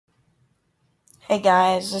Hey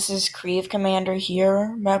guys, this is Creve Commander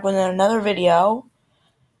here, back with another video.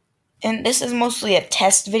 And this is mostly a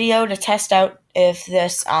test video to test out if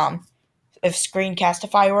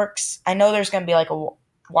Screencastify works. I know there's gonna be like a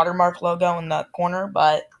watermark logo in the corner,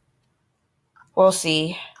 but we'll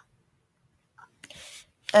see.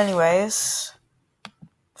 Anyways,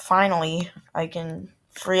 finally I can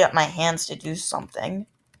free up my hands to do something.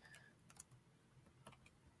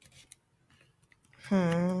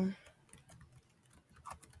 Hmm.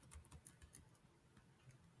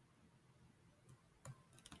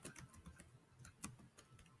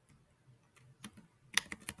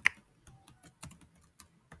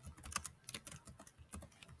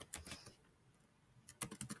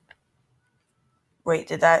 Wait,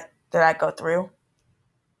 did that go through?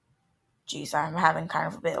 Jeez, I'm having kind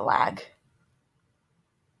of a bit of lag.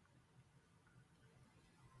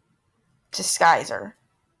 Disguiser.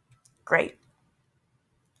 Great.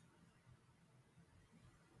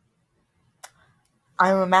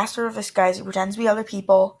 I'm a master of disguise who pretends to be other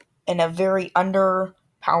people in a very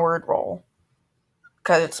underpowered role.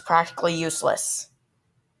 Because it's practically useless.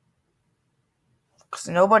 Because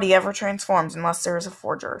nobody ever transforms unless there's a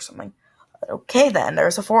forger or something. Okay then,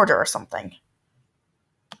 there's a forger or something.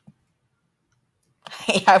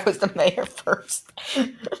 Hey, I was the mayor first.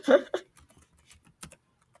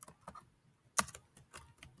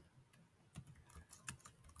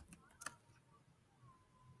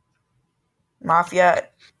 Mafia,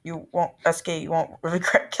 you won't, SK, you won't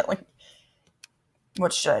regret killing.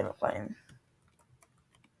 What should I be playing?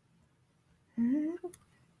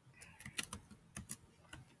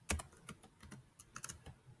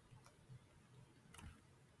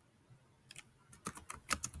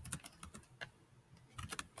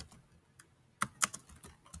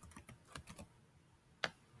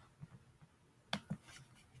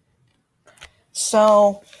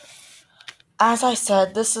 So, as I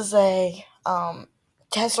said, this is a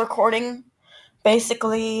test recording.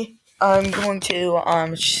 Basically, I'm going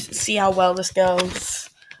to see how well this goes,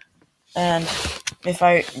 and if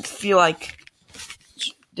I feel like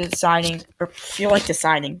deciding,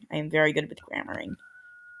 I am very good with grammaring.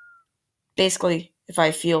 Basically, if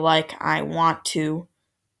I feel like I want to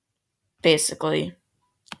basically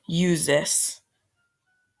use this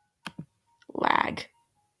lag.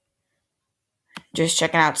 Just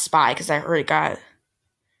checking out Spy because I already got.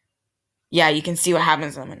 Yeah, you can see what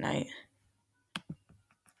happens on midnight.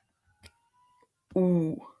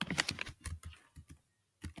 Ooh.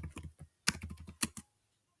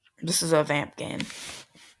 This is a vamp game.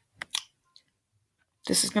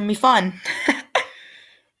 This is gonna be fun.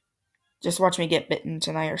 Just watch me get bitten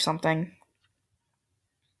tonight or something.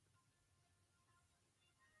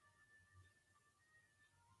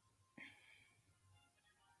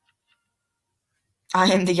 I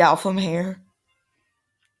am the alpha mayor.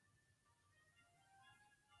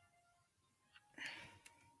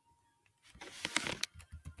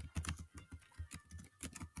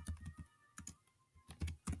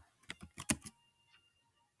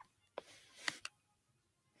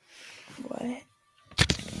 What?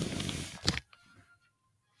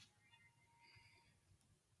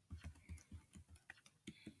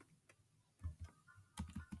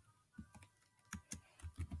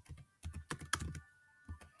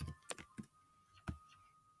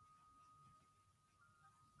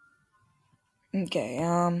 Okay,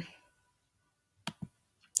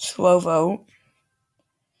 slow vote.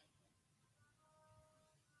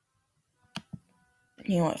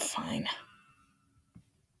 You know what, fine.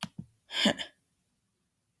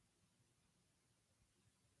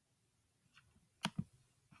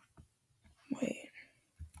 Wait.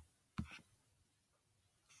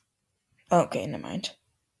 Okay, never mind.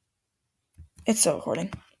 It's still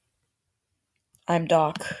recording. I'm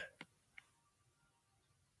Doc.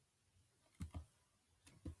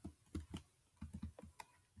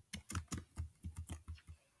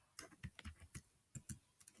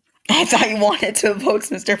 I thought you wanted to vote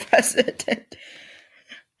Mr. President.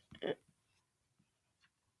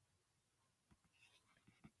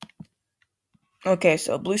 Okay,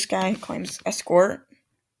 so Blue Sky claims escort.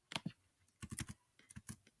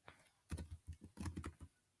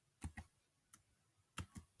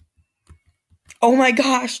 Oh my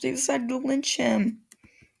gosh, they decided to lynch him.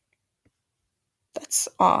 That's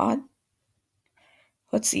odd.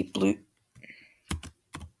 Let's see, Blue.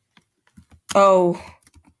 Oh.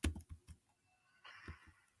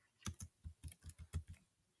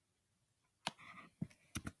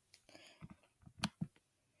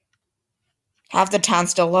 Half the town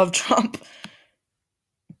still love Trump.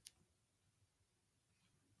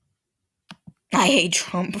 I hate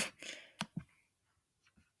Trump.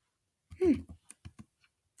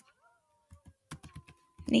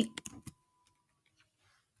 Neat.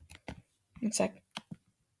 One sec.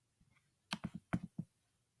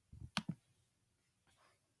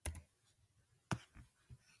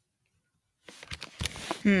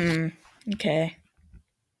 Okay.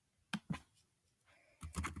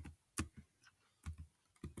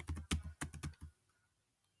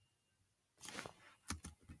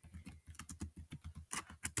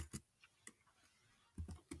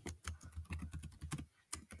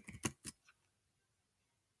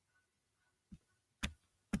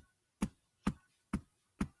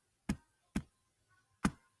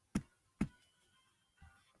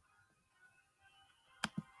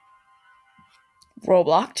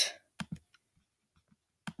 Roblocked.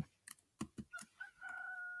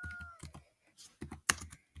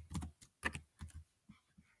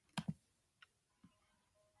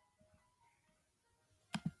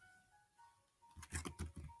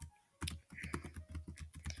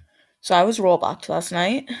 So I was Roblocked last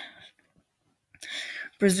night.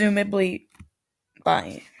 Presumably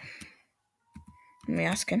by... Let me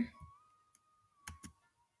ask him.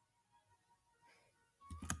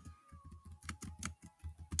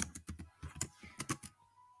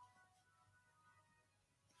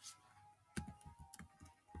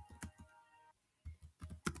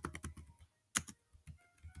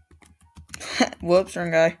 Whoops, wrong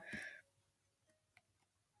guy.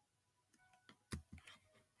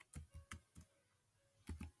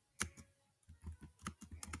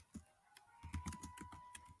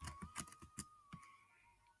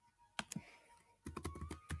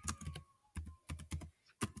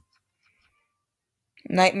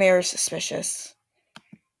 Nightmare is suspicious.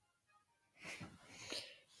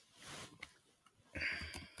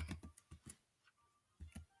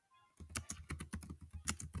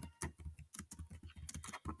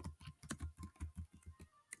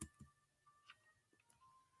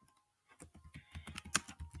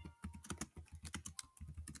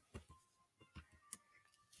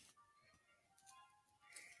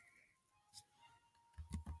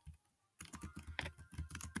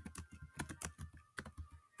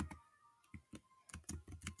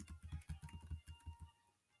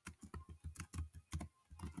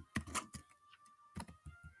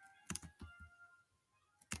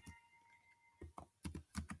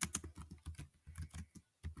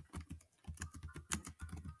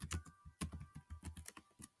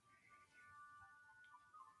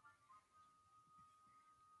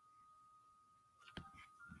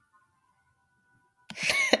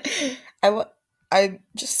 I'm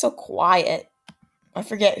just so quiet. I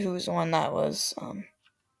forget whose one that was.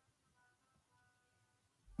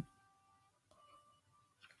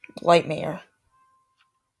 Lightmare.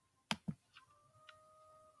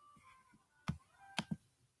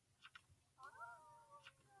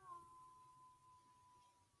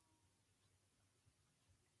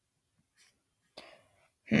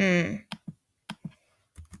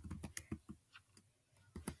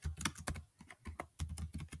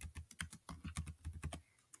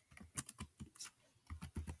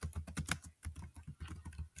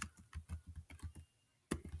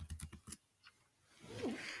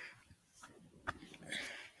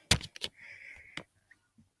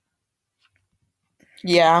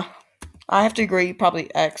 Yeah, I have to agree.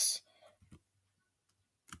 Probably X.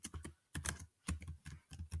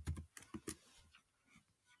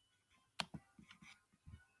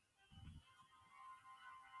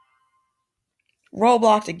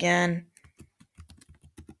 Robloxed again.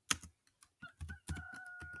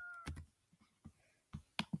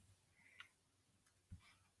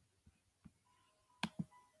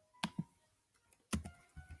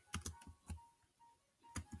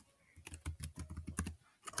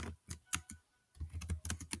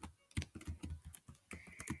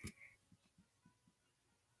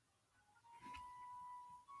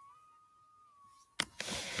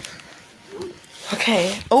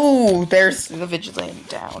 Okay. Oh, there's the vigilante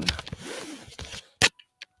down.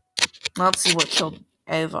 Let's see what killed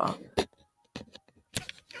Eva.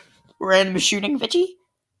 Random shooting Vigi?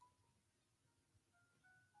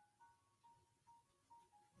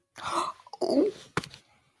 Oh.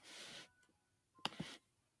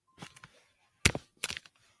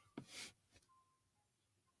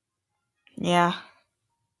 Yeah.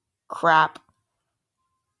 Crap.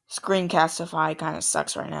 Screencastify kind of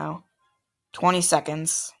sucks right now. 20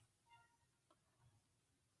 seconds.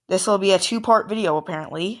 This will be a 2-part video,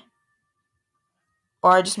 apparently.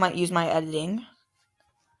 Or I just might use my editing.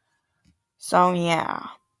 So, yeah.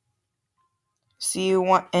 See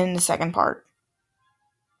you in the second part.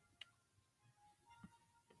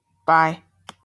 Bye.